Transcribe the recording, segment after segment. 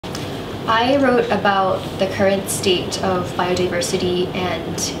I wrote about the current state of biodiversity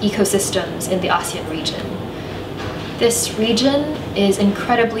and ecosystems in the ASEAN region. This region is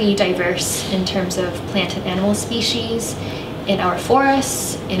incredibly diverse in terms of plant and animal species, in our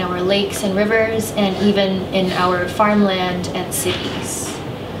forests, in our lakes and rivers, and even in our farmland and cities.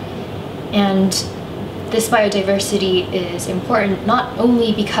 And this biodiversity is important not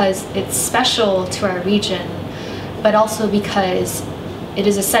only because it's special to our region, but also because it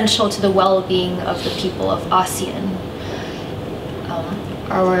is essential to the well-being of the people of ASEAN.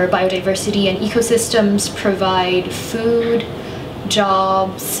 Our biodiversity and ecosystems provide food,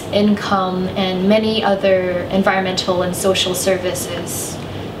 jobs, income, and many other environmental and social services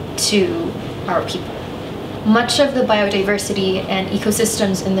to our people. Much of the biodiversity and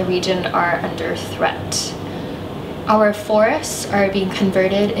ecosystems in the region are under threat. Our forests are being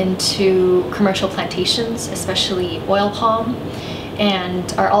converted into commercial plantations, especially oil palm,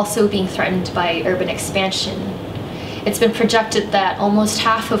 and are also being threatened by urban expansion. It's been projected that almost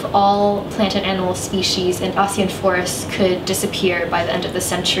half of all plant and animal species in ASEAN forests could disappear by the end of the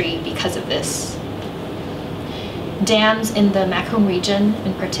century because of this. Dams in the Mekong region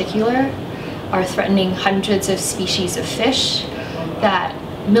in particular are threatening hundreds of species of fish that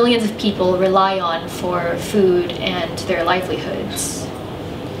millions of people rely on for food and their livelihoods.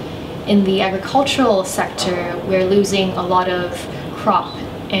 In the agricultural sector, we're losing a lot of crop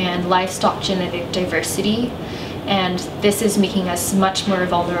and livestock genetic diversity, and this is making us much more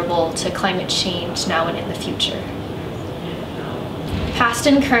vulnerable to climate change now and in the future. Past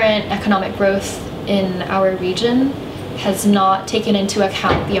and current economic growth in our region has not taken into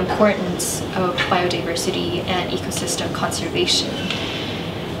account the importance of biodiversity and ecosystem conservation.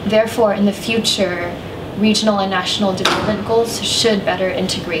 Therefore, in the future, regional and national development goals should better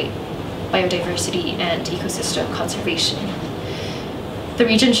integrate biodiversity and ecosystem conservation. The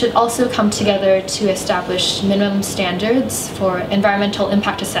region should also come together to establish minimum standards for environmental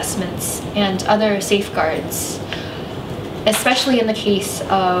impact assessments and other safeguards, especially in the case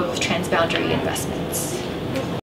of transboundary investments.